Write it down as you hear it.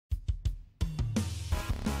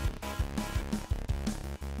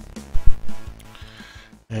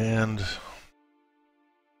And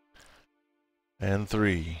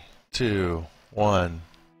 3, 2, 1.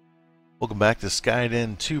 Welcome back to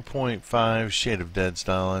Skyden 2.5 Shade of Dead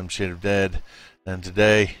style. I'm Shade of Dead, and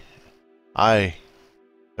today I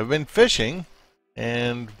have been fishing,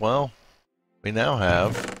 and well, we now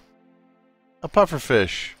have a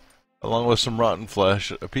pufferfish, along with some rotten flesh,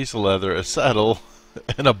 a piece of leather, a saddle,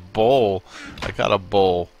 and a bowl. I got a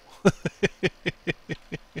bowl.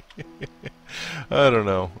 I don't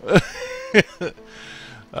know.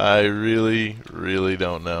 I really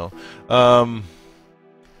don't know.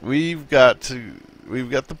 We've got the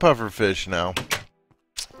pufferfish now,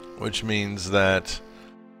 which means that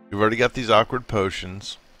we've already got these awkward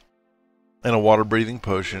potions, and a water-breathing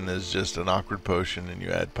potion is just an awkward potion, and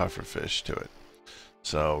you add pufferfish to it.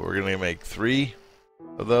 So we're gonna make 3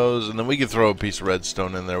 of those, and then we can throw a piece of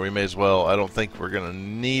redstone in there. We may as well. I don't think we're gonna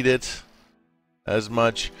need it as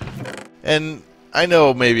much, and I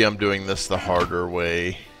know maybe I'm doing this the harder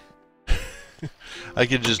way. I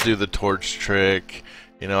could just do the torch trick.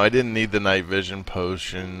 You know, I didn't need the night vision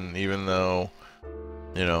potion, even though,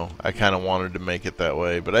 you know, I kind of wanted to make it that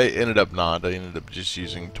way. But I ended up not. I ended up just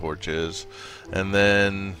using torches. And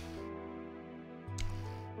then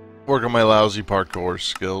work on my lousy parkour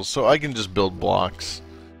skills. So I can just build blocks.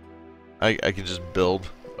 I can just build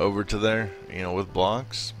over to there, you know, with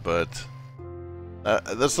blocks. But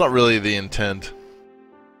that's not really the intent,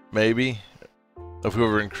 maybe, of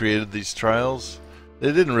whoever created these trials.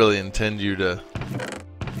 They didn't really intend you to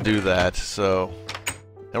do that, so...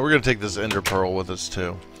 And we're going to take this ender pearl with us,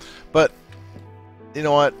 too. But, you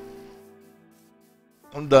know what?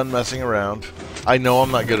 I'm done messing around. I know I'm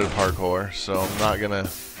not good at parkour, so I'm not going to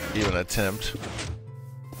even attempt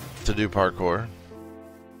to do parkour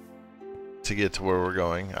to get to where we're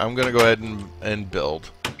going. I'm going to go ahead and build.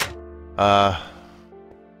 I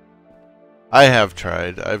have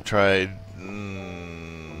tried. I've tried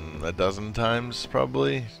a dozen times,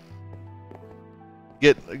 probably.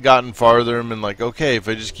 Gotten farther and been like, okay, if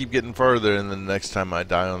I just keep getting farther, and then the next time I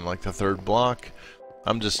die on like the 3rd block,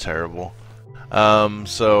 I'm just terrible.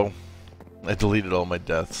 So I deleted all my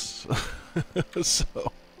deaths.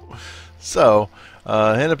 so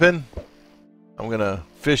Hennepin, I'm gonna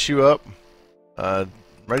fish you up.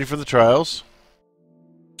 Ready for the trials.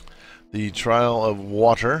 The trial of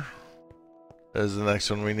water is the next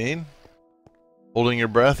one we need. Holding your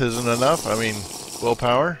breath isn't enough. I mean,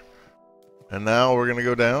 willpower. And now we're gonna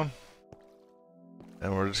go down,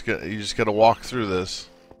 and you just gotta walk through this.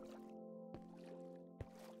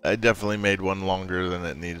 I definitely made one longer than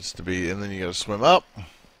it needs to be, and then you gotta swim up. You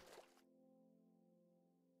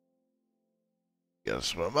gotta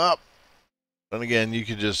swim up, and again, you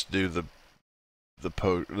could just do the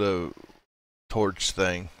torch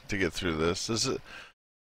thing to get through this.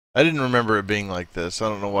 I didn't remember it being like this. I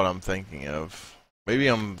don't know what I'm thinking of. Maybe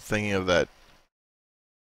I'm thinking of that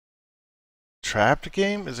Trapped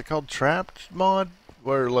game? Is it called Trapped mod?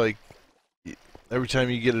 Where, like, every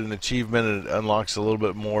time you get an achievement, it unlocks a little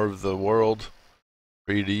bit more of the world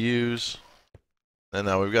for you to use. And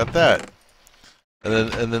now we've got that.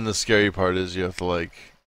 And then the scary part is you have to, like,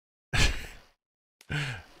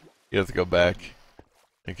 you have to go back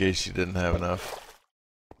in case you didn't have enough.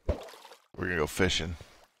 We're gonna go fishing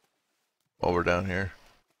while we're down here.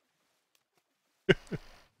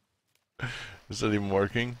 Is that even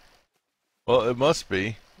working? Well, it must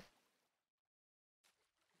be.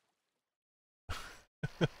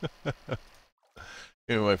 Give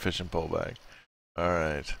me my fishing pole back.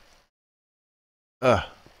 Alright. We're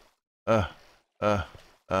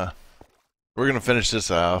gonna finish this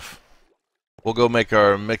off. We'll go make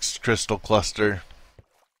our mixed crystal cluster.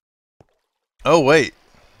 Oh, wait.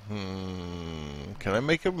 Can I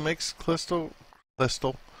make a mixed crystal?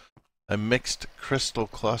 A mixed crystal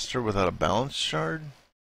cluster without a balance shard?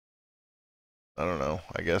 I don't know.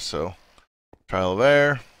 I guess so. Trial of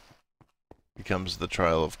air becomes the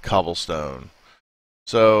trial of cobblestone.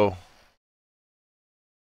 So,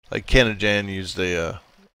 like Ken and Jan used a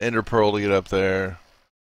ender pearl to get up there.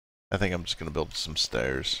 I think I'm just going to build some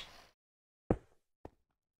stairs.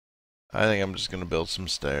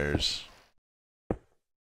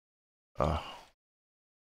 Oh.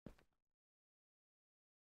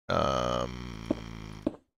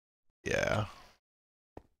 Yeah.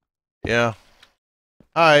 Yeah.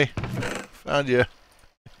 Hi. Found you.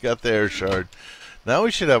 Got the air shard. Now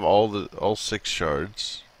we should have all 6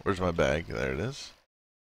 shards. Where's my bag? There it is.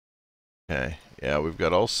 Okay. Yeah, we've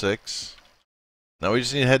got all 6. Now we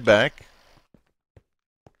just need to head back,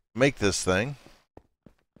 make this thing,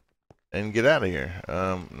 and get out of here.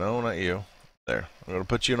 No, not you. There. I'm going to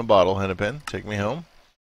put you in a bottle, Hennepin. Take me home.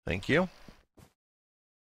 Thank you.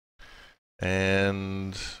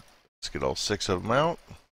 And let's get all 6 of them out.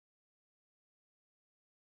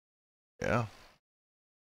 Yeah.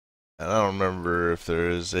 And I don't remember if there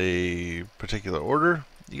is a particular order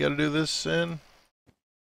you got to do this in.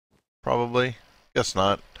 Probably. Guess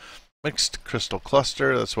not. Mixed crystal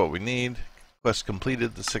cluster, that's what we need. Quest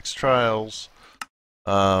completed, the 6 trials.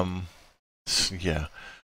 Yeah.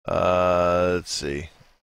 Let's see.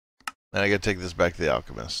 Now I gotta take this back to the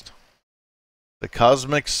alchemist. The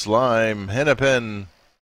cosmic slime, hennepin.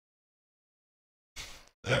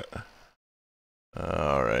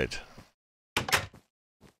 Alright.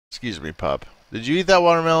 Excuse me, pup. Did you eat that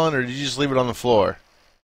watermelon or did you just leave it on the floor?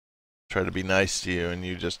 Try to be nice to you and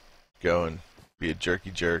you just go and be a jerky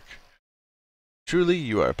jerk. Truly,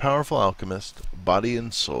 you are a powerful alchemist, body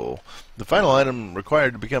and soul. The final item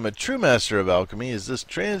required to become a true master of alchemy is this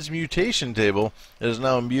transmutation table. It is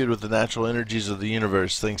now imbued with the natural energies of the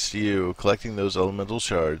universe, thanks to you, collecting those elemental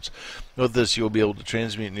shards. With this, you will be able to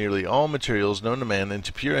transmute nearly all materials known to man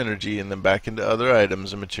into pure energy and then back into other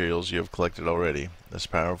items and materials you have collected already. As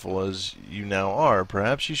powerful as you now are,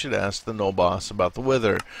 perhaps you should ask the Null Boss about the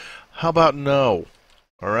Wither. How about no?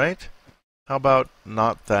 Alright? How about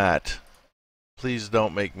not that? Please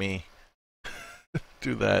don't make me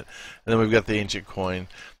do that. And then we've got the ancient coin.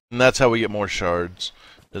 And that's how we get more shards,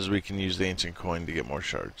 is we can use the ancient coin to get more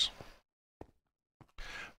shards.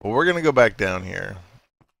 But we're going to go back down here.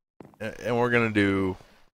 And we're going to do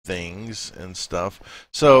things and stuff.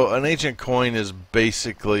 So an ancient coin is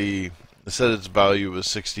basically, it said its value was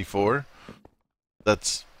 64.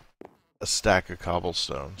 That's a stack of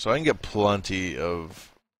cobblestone. So I can get plenty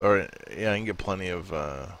of, I can get plenty of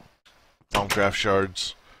Thaumcraft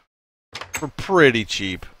shards for pretty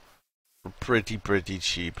cheap. For pretty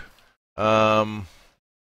cheap. Yeah.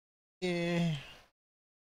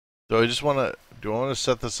 So I just want to, do I want to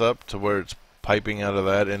set this up to where it's piping out of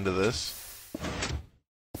that into this?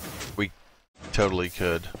 We totally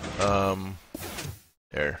could.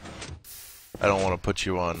 There. I don't want to put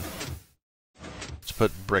you on. Let's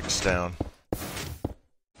put bricks down.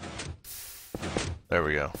 There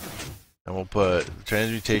we go. And we'll put the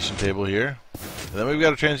transmutation table here. And then we've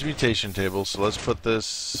got a transmutation table, so let's put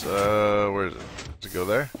this, where is it? Does it go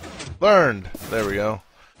there? Learned! There we go.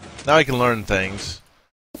 Now I can learn things.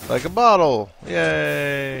 Like a bottle!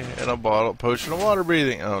 Yay! And a bottle, potion of water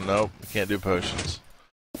breathing. Oh, no, we can't do potions.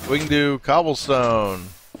 We can do cobblestone.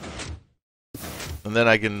 And then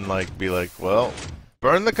I can, like, be like, well,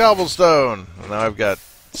 burn the cobblestone! And now I've got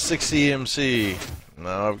 60 EMC.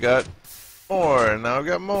 Now I've got more, and now I've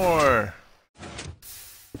got more.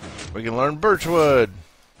 We can learn birchwood.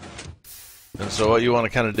 And so what you want to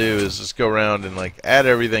kind of do is just go around and like add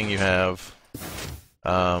everything you have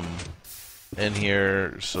in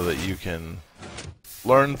here so that you can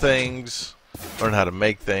learn things, learn how to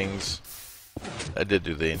make things. I did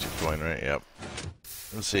do the ancient coin, right? Yep.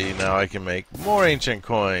 And see, now I can make more ancient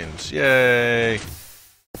coins. Yay!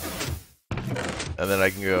 And then I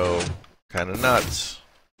can go kind of nuts.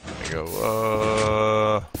 I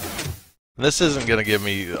go, this isn't going to give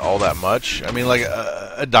me all that much. I mean, like,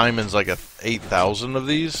 a diamond's like 8,000 of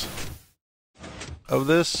these. Of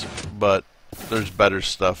this. But there's better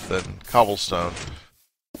stuff than cobblestone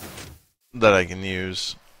that I can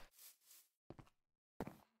use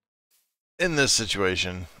in this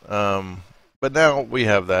situation. But now we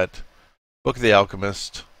have that. Book of the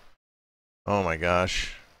Alchemist. Oh my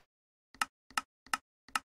gosh.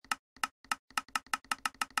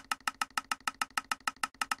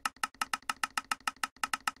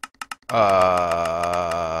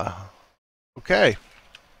 Okay.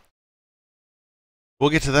 We'll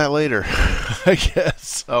get to that later. I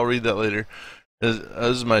guess. I'll read that later. This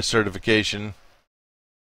is my certification.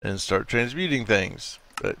 And start transmuting things.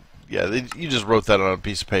 But yeah, you just wrote that on a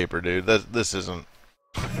piece of paper, dude. This isn't.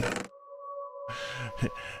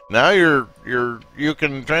 Now you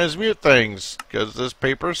can transmute things because this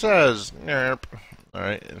paper says. All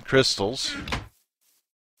right, and crystals.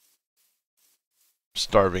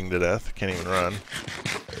 Starving to death. Can't even run.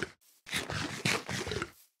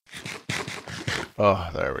 Oh,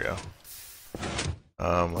 there we go.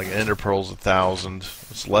 Like an ender pearl's 1,000.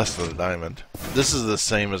 It's less than a diamond. This is the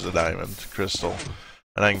same as a diamond crystal,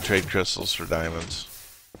 and I can trade crystals for diamonds.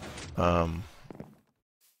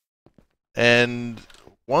 And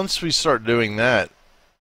once we start doing that,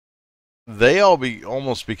 they all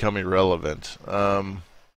almost become irrelevant.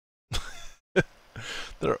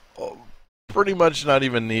 They're pretty much not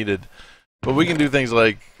even needed. But we can do things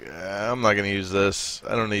like, I'm not going to use this.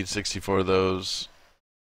 I don't need 64 of those.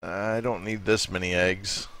 I don't need this many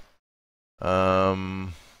eggs. What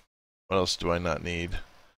else do I not need?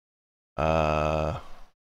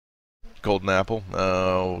 golden apple.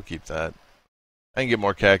 No, we'll keep that. I can get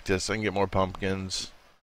more cactus. I can get more pumpkins.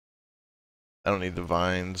 I don't need the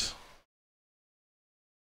vines.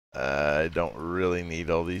 I don't really need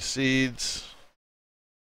all these seeds.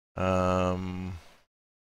 Trying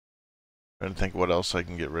to think what else I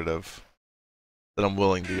can get rid of that I'm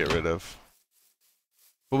willing to get rid of.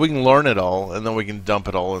 But we can learn it all, and then we can dump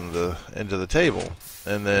it all into the table.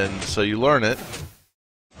 And then, so you learn it,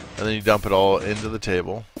 and then you dump it all into the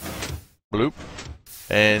table. Bloop.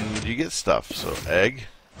 And you get stuff. So egg.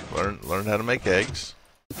 Learn how to make eggs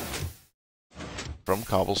from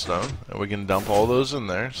cobblestone. And we can dump all those in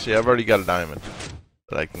there. See, I've already got a diamond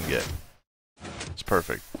that I can get. It's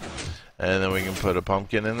perfect. And then we can put a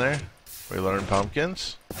pumpkin in there. We learn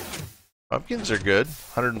pumpkins. Pumpkins are good.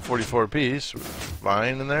 144 apiece.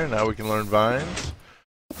 Vine in there. Now we can learn vines.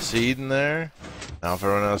 Seed in there. Now if I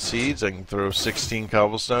run out of seeds, I can throw 16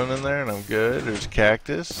 cobblestone in there and I'm good. There's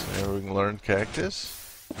cactus. There we can learn cactus.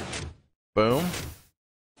 Boom.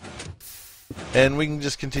 And we can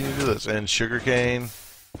just continue to do this. And sugarcane.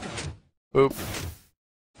 Boop.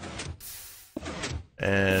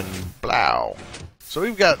 And blow. So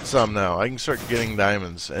we've got some now. I can start getting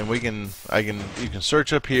diamonds, and you can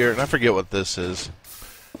search up here, and I forget what this is.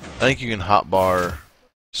 I think you can hotbar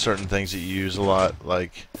certain things that you use a lot,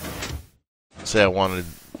 like say I wanted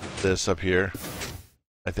this up here.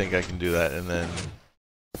 I think I can do that, and then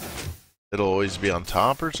it'll always be on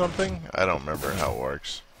top or something. I don't remember how it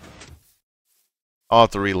works. I'll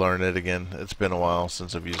have to relearn it again. It's been a while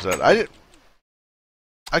since I've used that. I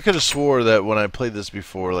could have swore that when I played this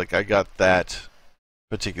before, like I got that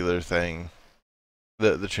particular thing,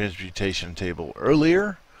 the transmutation table,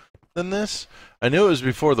 earlier than this. I knew it was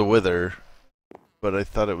before the wither, but I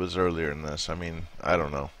thought it was earlier than this. I mean, I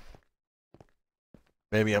don't know.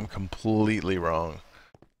 Maybe I'm completely wrong.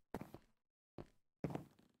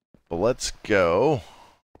 But let's go.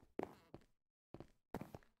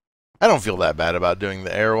 I don't feel that bad about doing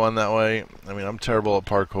the air one that way. I mean, I'm terrible at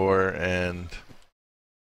parkour, and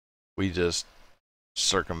we just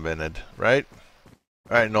circumvented, right?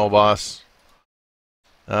 Alright, Null Boss.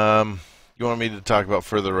 You want me to talk about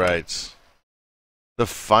further rights? The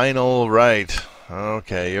final right.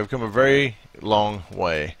 Okay, you have come a very long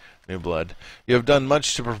way, New Blood. You have done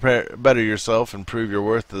much to better yourself and prove your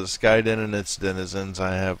worth to the Skyden and its denizens.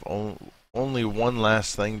 I have only one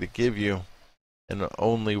last thing to give you, and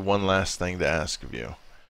only one last thing to ask of you.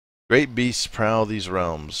 Great beasts prowl these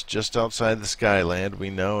realms. Just outside the Skyland we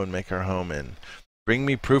know and make our home in. Bring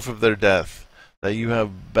me proof of their death, that you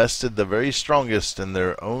have bested the very strongest in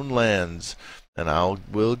their own lands, and I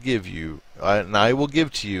will give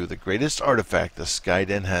to you the greatest artifact the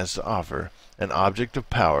Skyden has to offer, an object of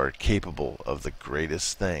power capable of the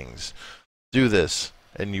greatest things. Do this,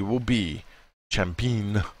 and you will be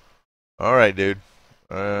champion. Alright, dude.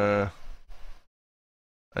 I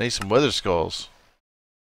need some wither skulls.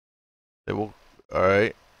 They will.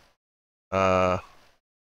 Alright. I'm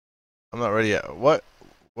not ready yet. What?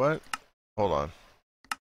 What? Hold on.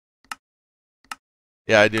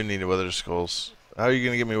 Yeah, I do need wither skulls. How are you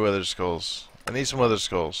going to give me wither skulls? I need some wither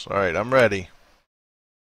skulls. Alright, I'm ready.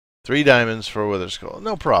 3 diamonds for a wither skull.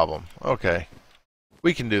 No problem. Okay.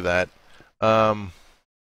 We can do that. I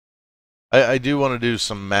do want to do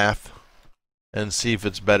some math and see if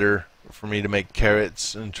it's better for me to make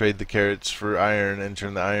carrots and trade the carrots for iron and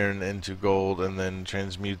turn the iron into gold and then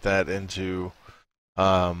transmute that into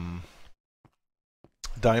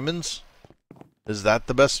diamonds. Is that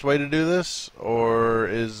the best way to do this, or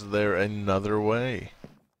is there another way?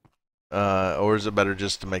 Or is it better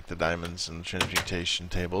just to make the diamonds in the transmutation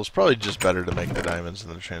table? It's probably just better to make the diamonds in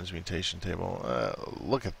the transmutation table.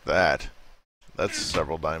 Look at that. That's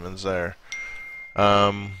several diamonds there.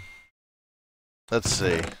 Let's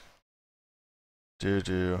see.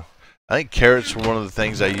 I think carrots were one of the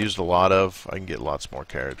things I used a lot of. I can get lots more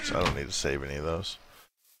carrots. I don't need to save any of those.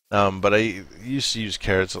 But I used to use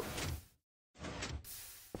carrots.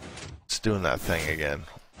 It's doing that thing again.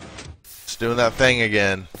 It's doing that thing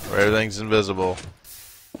again, where everything's invisible.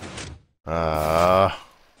 Alright.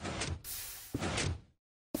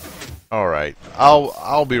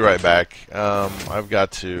 I'll be right back. I've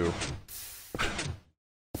got to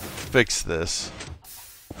fix this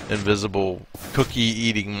invisible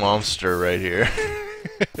cookie-eating monster right here.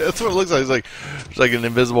 That's what it looks like. It's like an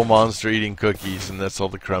invisible monster eating cookies, and that's all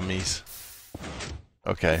the crummies.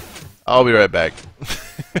 Okay. I'll be right back.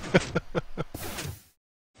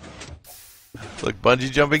 Look,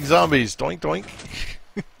 bungee jumping zombies. Doink, doink.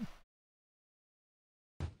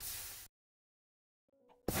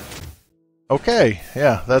 Okay,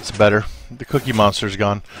 yeah, that's better. The Cookie Monster's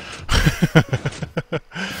gone.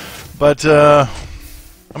 But how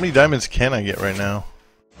many diamonds can I get right now?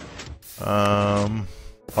 Oh,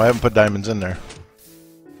 I haven't put diamonds in there.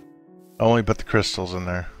 I only put the crystals in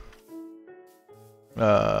there.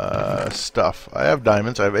 Stuff. I have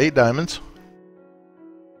diamonds. I have 8 diamonds.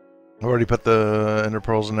 I've already put the ender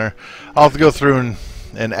pearls in there. I'll have to go through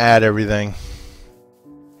and add everything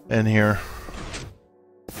in here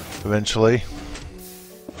eventually.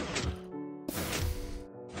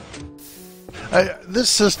 This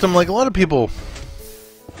system, like a lot of people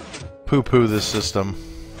poo-poo this system,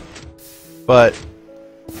 but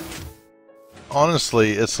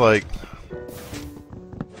honestly, it's like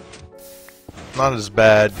not as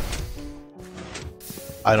bad,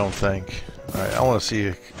 I don't think. Alright, I want to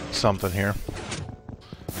see something here.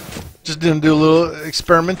 Just didn't do a little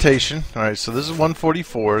experimentation. Alright, so this is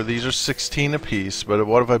 144. These are 16 apiece, but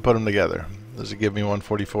what if I put them together? Does it give me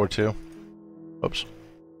 144 too? Oops.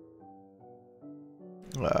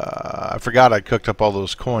 I forgot I cooked up all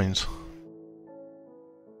those coins.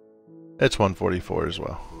 It's 144 as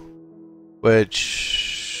well.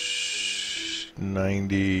 Which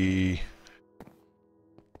 90.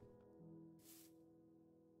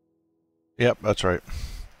 Yep, that's right.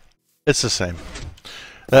 It's the same.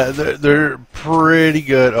 They're pretty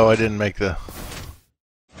good. Oh, I didn't make the...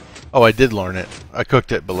 Oh, I did learn it. I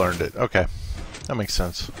cooked it but learned it. Okay. That makes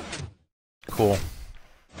sense. Cool.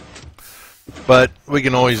 But we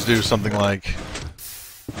can always do something like...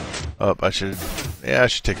 Oh, I should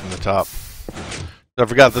take from the top. I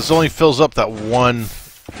forgot, this only fills up that one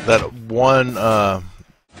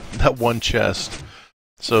chest.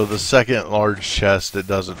 So the second large chest, it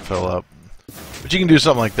doesn't fill up. But you can do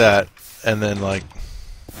something like that, and then, like,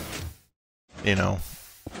 you know,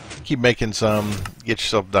 keep making some, get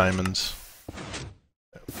yourself diamonds.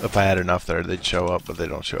 If I had enough there, they'd show up, but they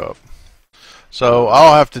don't show up. So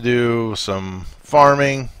I'll have to do some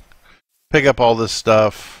farming, pick up all this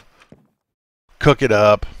stuff, cook it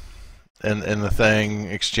up in the thing,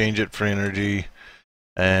 exchange it for energy,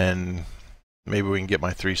 and maybe we can get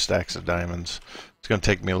my 3 stacks of diamonds. It's going to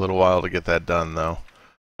take me a little while to get that done, though.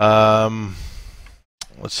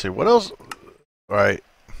 Let's see, what else? Alright.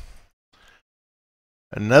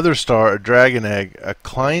 Another star, a dragon egg, a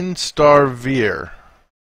Klein star Veer.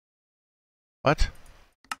 What?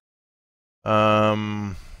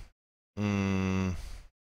 Hint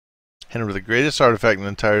of the greatest artifact in the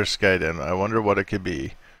entire Skyden. I wonder what it could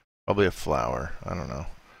be. Probably a flower. I don't know.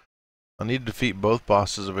 I'll need to defeat both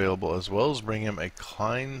bosses available as well as bring him a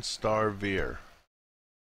Klein star Veer.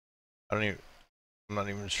 I'm not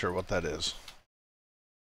even sure what that is.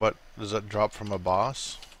 What does that drop from a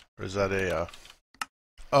boss? Or is that a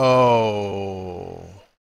Oh.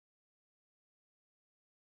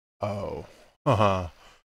 Uh-huh.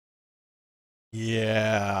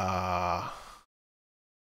 Yeah.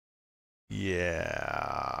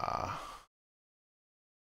 Yeah.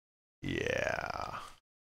 Yeah.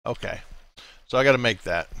 Okay. So I gotta make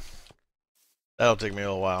that. That'll take me a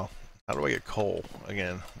little while. How do I get coal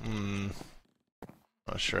again?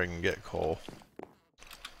 Not sure I can get coal.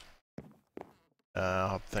 I'll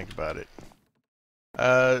have to think about it.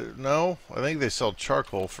 No. I think they sell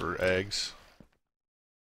charcoal for eggs.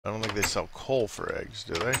 I don't think they sell coal for eggs,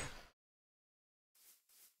 do they?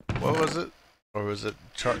 What was it? Or was it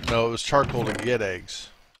no, it was charcoal to get eggs.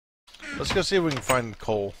 Let's go see if we can find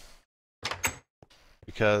coal.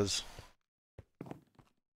 Because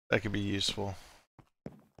that could be useful.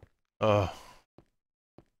 On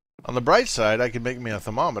the bright side, I could make me a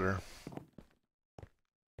thermometer.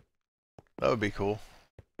 That would be cool.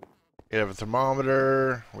 You have a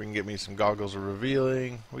thermometer. We can get me some goggles of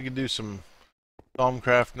revealing. We can do some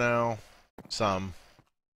Stormcraft now. Some.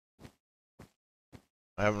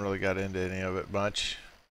 I haven't really got into any of it much.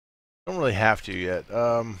 Don't really have to yet.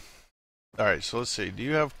 Alright, so let's see. Do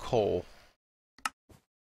you have coal?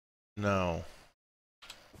 No.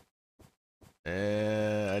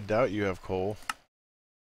 I doubt you have coal.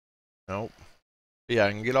 Nope. Yeah,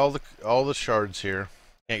 I can get all the shards here.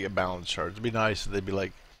 Can't get balanced shards. It'd be nice if they'd be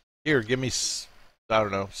like, here, give me, I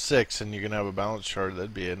don't know, 6, and you can have a balanced shard.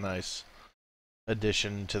 That'd be a nice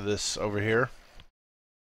addition to this over here.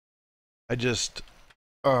 I just,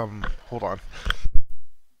 hold on.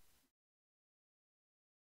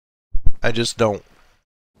 I just don't.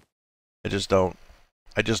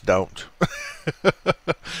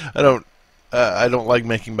 I don't. I don't like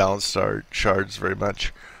making balanced shards very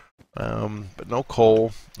much. But no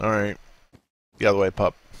coal. Alright. The other way,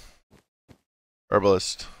 pup.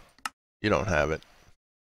 Herbalist. You don't have it.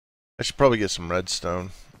 I should probably get some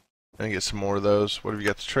redstone. And get some more of those. What have you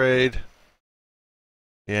got to trade?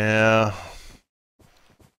 Yeah.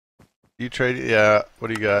 You trade? Yeah. What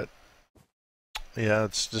do you got? Yeah,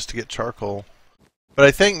 it's just to get charcoal. But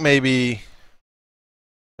I think maybe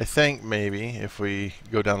if we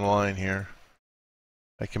go down the line here,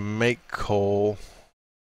 I can make coal.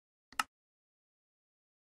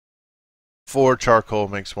 4 charcoal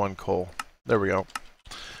makes 1 coal. There we go.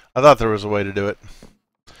 I thought there was a way to do it.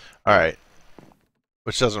 Alright.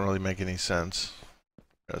 Which doesn't really make any sense.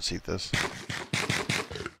 Let's eat this.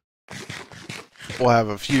 We'll have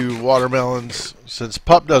a few watermelons. Since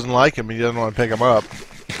Pup doesn't like them, he doesn't want to pick them up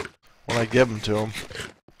when I give them to him.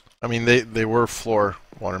 I mean, they were floor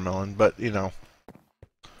watermelon, but, you know.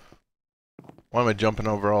 Why am I jumping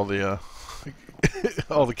over all the,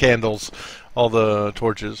 all the candles, all the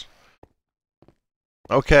torches?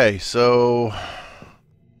 Okay, so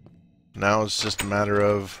now it's just a matter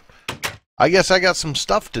of, I guess I got some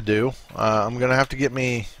stuff to do. I'm going to have to get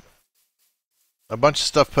me a bunch of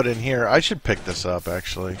stuff put in here. I should pick this up,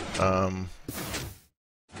 actually. I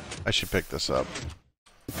should pick this up.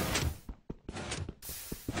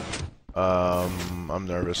 I'm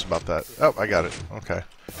nervous about that. Oh, I got it. Okay.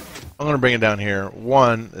 I'm going to bring it down here.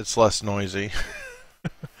 1, it's less noisy.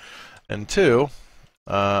 And 2,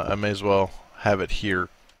 I may as well have it here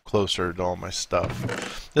closer to all my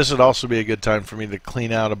stuff. This would also be a good time for me to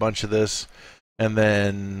clean out a bunch of this and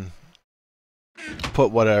then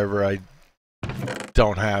put whatever I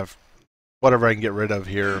don't have, whatever I can get rid of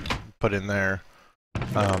here, put in there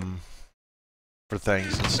for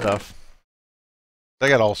things and stuff. I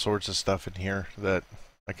got all sorts of stuff in here that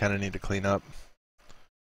I kind of need to clean up.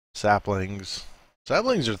 Saplings.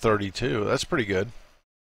 Saplings are 32. That's pretty good.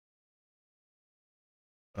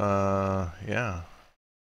 Yeah.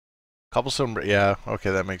 Cobblestone, yeah, okay,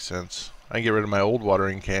 that makes sense. I can get rid of my old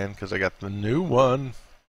watering can because I got the new one.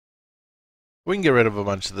 We can get rid of a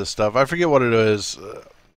bunch of this stuff. I forget what it is.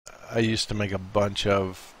 I used to make a bunch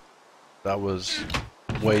of. That was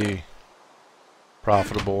way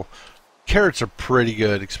profitable. Carrots are pretty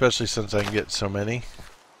good, especially since I can get so many.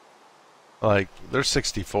 Like, they're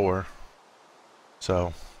 64.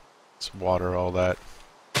 So, let's water all that.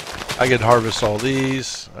 I could harvest all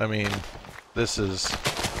these. I mean, this is...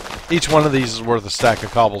 Each one of these is worth a stack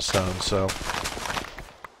of cobblestone, so...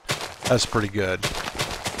 That's pretty good.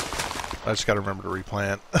 I just gotta remember to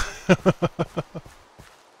replant.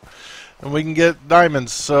 And we can get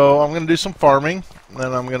diamonds, so I'm gonna do some farming. And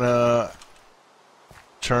then I'm gonna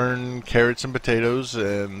turn carrots and potatoes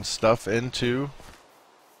and stuff into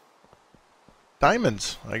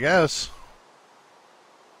diamonds, I guess.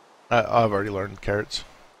 I've already learned carrots,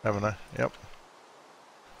 haven't I? Yep.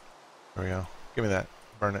 There we go. Give me that.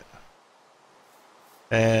 Burn it.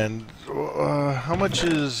 And how much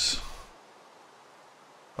is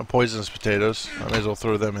poisonous potatoes? I may as well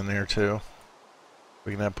throw them in there too.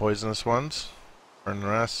 We can have poisonous ones. Burn the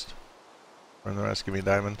rest. Burn the rest. Give me a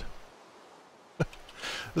diamond. This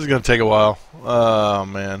is going to take a while. Oh,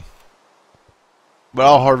 man. But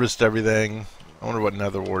I'll harvest everything. I wonder what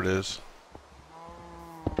nether wart is.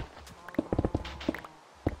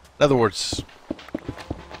 Nether wart's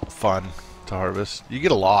fun to harvest. You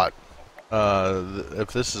get a lot.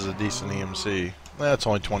 If this is a decent EMC, it's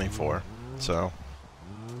only 24. So,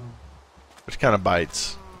 which kind of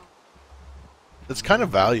bites. It's kind of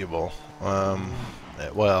valuable.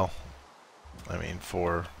 Well, I mean,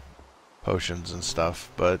 for potions and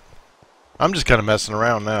stuff, but I'm just kind of messing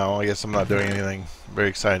around now. I guess I'm not doing anything very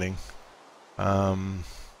exciting. We'll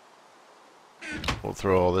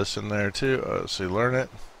throw all this in there too. So you learn it.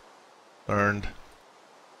 Learned.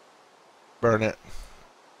 Burn it.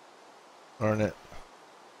 Burn it.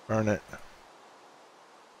 Burn it.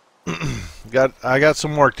 I got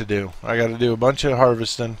some work to do. I got to do a bunch of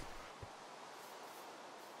harvesting.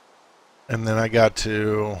 And then I got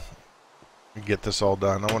to get this all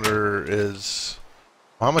done. I wonder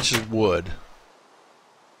how much is wood?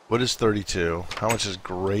 Wood is 32. How much is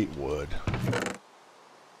great wood?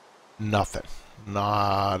 Nothing.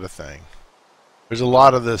 Not a thing. There's a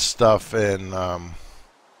lot of this stuff in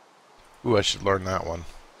ooh, I should learn that one.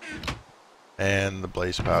 And the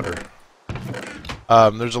blaze powder.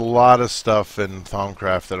 There's a lot of stuff in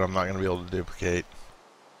Thaumcraft that I'm not going to be able to duplicate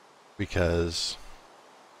because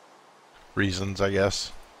reasons, I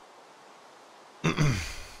guess. We're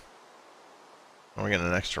getting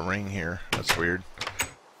an extra ring here. That's weird.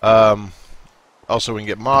 Also, we can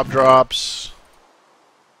get mob drops.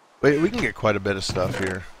 Wait, we can get quite a bit of stuff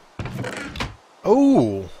here.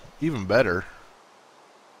 Oh, even better.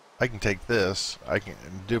 I can take this. I can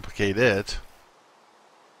duplicate it.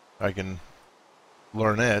 I can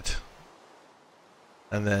learn it.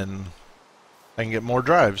 And then I can get more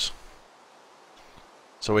drives.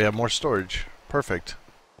 So we have more storage. Perfect.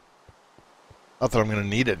 Not that I'm going to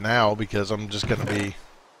need it now because I'm just going to be...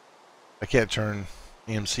 I can't turn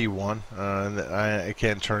EMC 1. I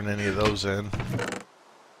can't turn any of those in.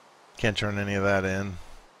 Can't turn any of that in.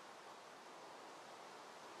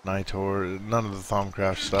 Nitor, none of the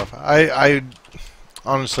Thaumcraft stuff. I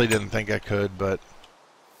honestly didn't think I could, but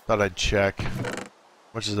thought I'd check.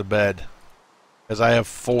 Which is a bed. Because I have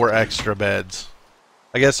 4 extra beds.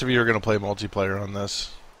 I guess if you were going to play multiplayer on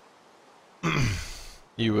this,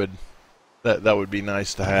 you would... That would be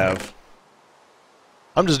nice to have.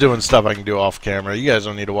 I'm just doing stuff I can do off camera. You guys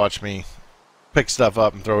don't need to watch me pick stuff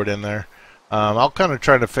up and throw it in there. I'll kind of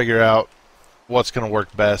try to figure out what's going to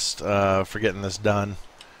work best for getting this done.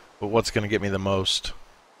 But what's going to get me the most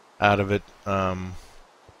out of it. I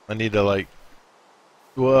need to, like,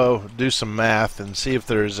 do some math and see if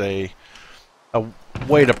there's a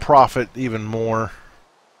way to profit even more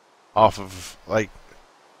off of, like,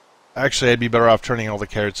 actually I'd be better off turning all the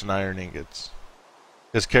carrots and iron ingots.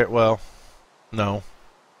 Because well, no,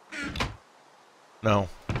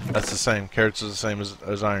 that's the same. Carrots is the same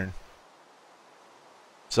as iron.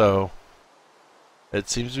 So it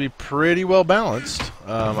seems to be pretty well balanced.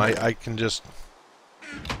 I can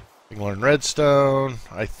learn redstone.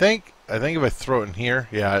 I think if I throw it in here,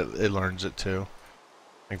 yeah, it learns it too.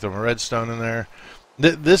 I can throw my redstone in there.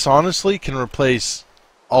 This honestly can replace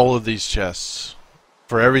all of these chests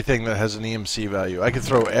for everything that has an EMC value. I can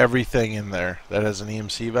throw everything in there that has an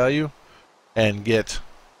EMC value and get,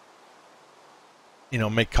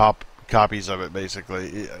 make copies of it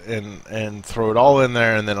basically, and throw it all in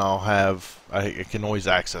there, and then I can always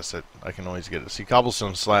access it. I can always get it. See,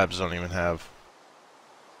 cobblestone slabs don't even have.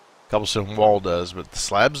 Cobblestone wall does, but the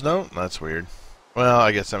slabs don't? That's weird. Well,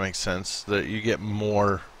 I guess that makes sense. That you get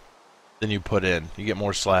more than you put in. You get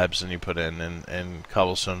more slabs than you put in, and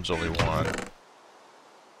cobblestone's only 1.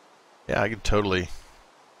 Yeah, I could totally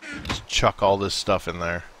just chuck all this stuff in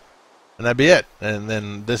there. And that'd be it. And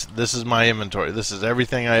then this is my inventory. This is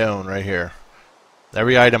everything I own right here.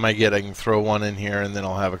 Every item I get, I can throw one in here, and then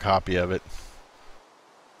I'll have a copy of it.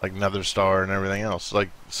 Like Nether Star and everything else. And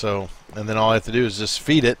then all I have to do is just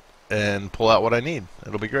feed it and pull out what I need.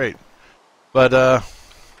 It'll be great. But,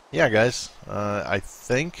 yeah, guys. I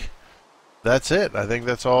think that's it. I think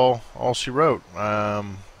that's all she wrote.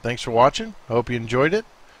 Thanks for watching. I hope you enjoyed it.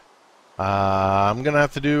 I'm going to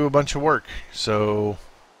have to do a bunch of work. So,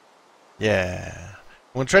 yeah.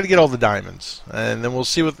 I'm going to try to get all the diamonds. And then we'll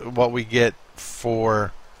see what we get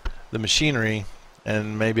for the machinery.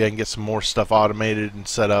 And maybe I can get some more stuff automated and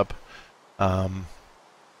set up. And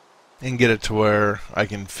get it to where I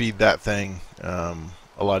can feed that thing a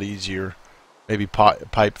lot easier. Maybe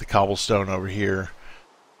pipe the cobblestone over here.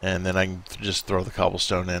 And then I can just throw the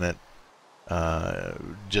cobblestone in it.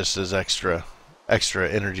 Just as extra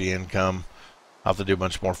energy income. I'll have to do a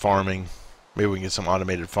bunch more farming. Maybe we can get some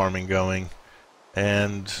automated farming going.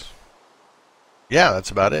 And yeah,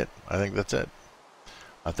 that's about it. I think that's it.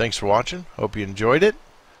 Thanks for watching. Hope you enjoyed it.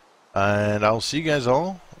 And I'll see you guys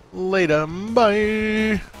all later.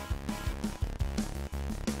 Bye.